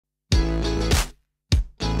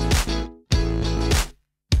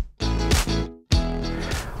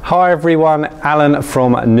Hi everyone, Alan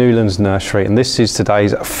from Newlands Nursery, and this is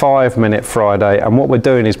today's 5-minute Friday, and what we're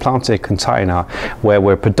doing is planting a container where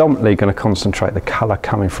we're predominantly going to concentrate the colour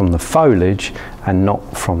coming from the foliage and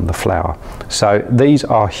not from the flower. So these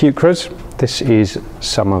are Heucheras. This is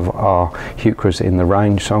some of our Heucheras in the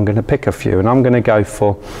range, so I'm going to pick a few, and I'm going to go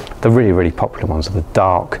for the really popular ones, the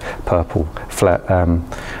dark purple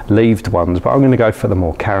leaved ones, but I'm going to go for the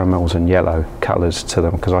more caramels and yellow colours to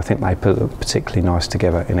them because I think they look particularly nice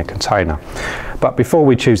together in a container. But before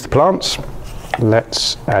we choose the plants,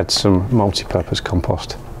 let's add some multi-purpose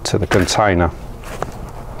compost to the container.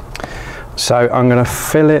 So I'm going to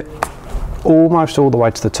fill it almost all the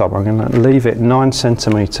way to the top. I'm going to leave it 9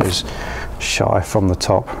 centimetres shy from the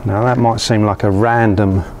top. Now that might seem like a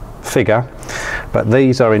random figure, but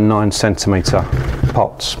these are in 9 centimetre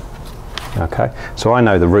pots. Okay, so I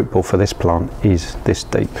know the root ball for this plant is this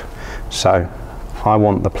deep, so I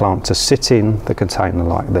want the plant to sit in the container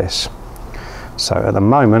like this. So at the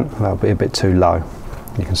moment that'll be a bit too low.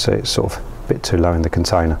 You can see it's sort of a bit too low in the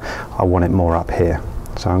container. I want it more up here.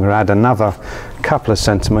 So I'm going to add another couple of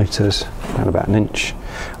centimetres and about 1 inch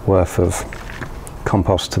worth of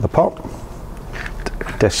compost to the pot.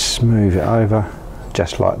 Just smooth it over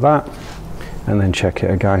just like that, and then check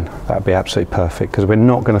it again. That'd be absolutely perfect because we're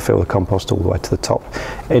not going to fill the compost all the way to the top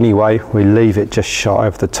anyway. We leave it just shy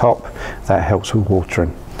of the top. That helps with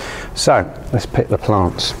watering. So let's pick the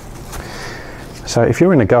plants. So if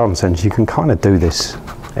you're in a garden centre, you can kind of do this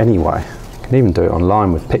anyway. You can even do it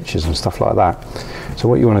online with pictures and stuff like that. So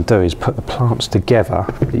what you want to do is put the plants together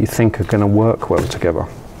that you think are going to work well together.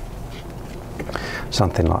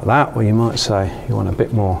 Something like that, where you might say you want a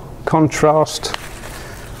bit more contrast.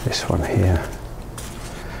 This one here,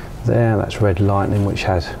 there, that's red lightning, which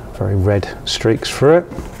has very red streaks through it.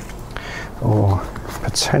 Or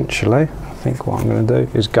potentially, I think what I'm going to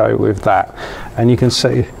do is go with that. And you can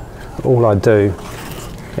see all I do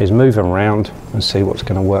is move them around and see what's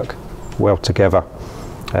going to work well together.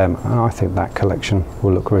 And I think that collection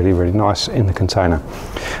will look really nice in the container.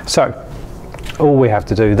 So all we have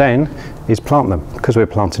to do then is plant them. Because we're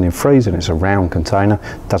planting in freeze and it's a round container,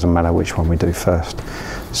 doesn't matter which one we do first.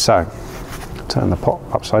 So turn the pot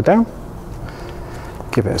upside down,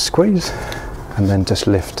 give it a squeeze, and then just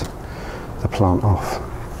lift the plant off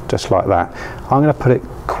just like that. I'm going to put it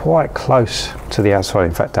quite close to the outside,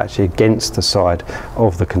 in fact actually against the side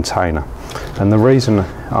of the container. And the reason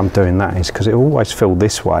I'm doing that is because it will always fill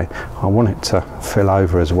this way. I want it to fill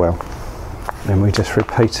over as well. Then we just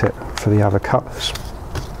repeat it for the other colours.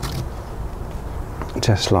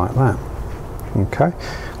 Just like that. Okay,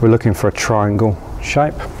 we're looking for a triangle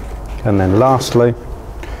shape. And then lastly,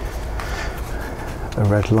 the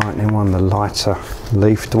red lightning one, the lighter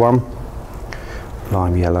leafed one,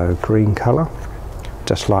 lime yellow green colour,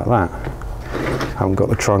 just like that. I haven't got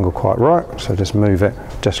the triangle quite right, so just move it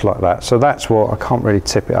just like that. So that's what, I can't really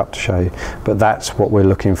tip it up to show you, but that's what we're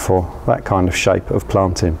looking for, that kind of shape of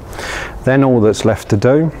planting. Then all that's left to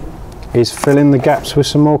do is fill in the gaps with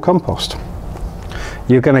some more compost.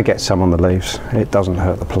 You're going to get some on the leaves, it doesn't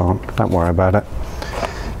hurt the plant, don't worry about it.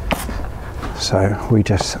 So we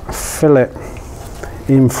just fill it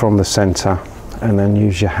in from the centre and then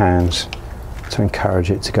use your hands to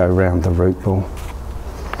encourage it to go around the root ball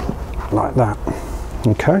like that.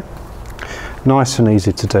 Okay, nice and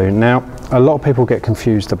easy to do. Now a lot of people get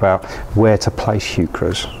confused about where to place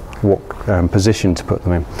Heucheras, what position to put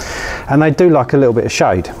them in, and they do like a little bit of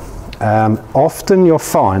shade. Often you'll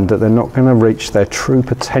find that they're not going to reach their true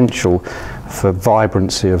potential for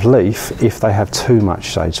vibrancy of leaf if they have too much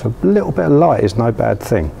shade. So a little bit of light is no bad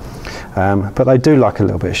thing, but they do like a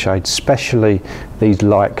little bit of shade, especially these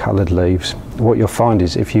light coloured leaves. What you'll find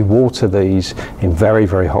is if you water these in very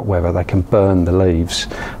hot weather, they can burn the leaves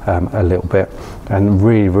a little bit, and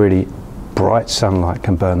really bright sunlight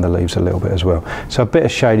can burn the leaves a little bit as well. So a bit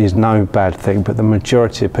of shade is no bad thing, but the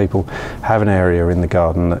majority of people have an area in the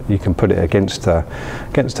garden that you can put it against a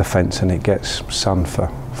fence and it gets sun for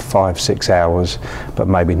 5-6 hours, but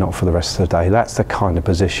maybe not for the rest of the day. That's the kind of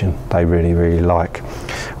position they really like.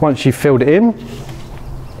 Once you've filled it in,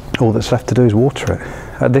 all that's left to do is water it.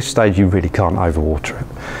 At this stage you really can't overwater it.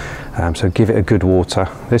 So give it a good water.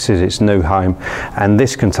 This is its new home, and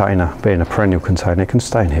this container, being a perennial container, it can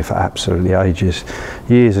stay in here for absolutely ages.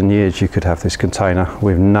 Years and years you could have this container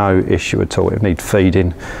with no issue at all. It would need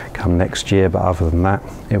feeding come next year, but other than that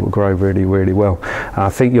it will grow really well. And I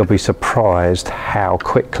think you'll be surprised how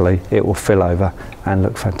quickly it will fill over and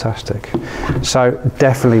look fantastic. So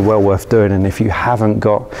definitely well worth doing, and if you haven't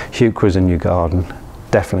got Heucheras in your garden,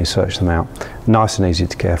 definitely search them out nice and easy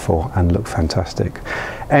to care for and look fantastic.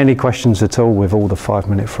 Any questions at all with all the 5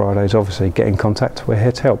 Minute Fridays, obviously get in contact, we're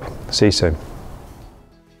here to help. See you soon.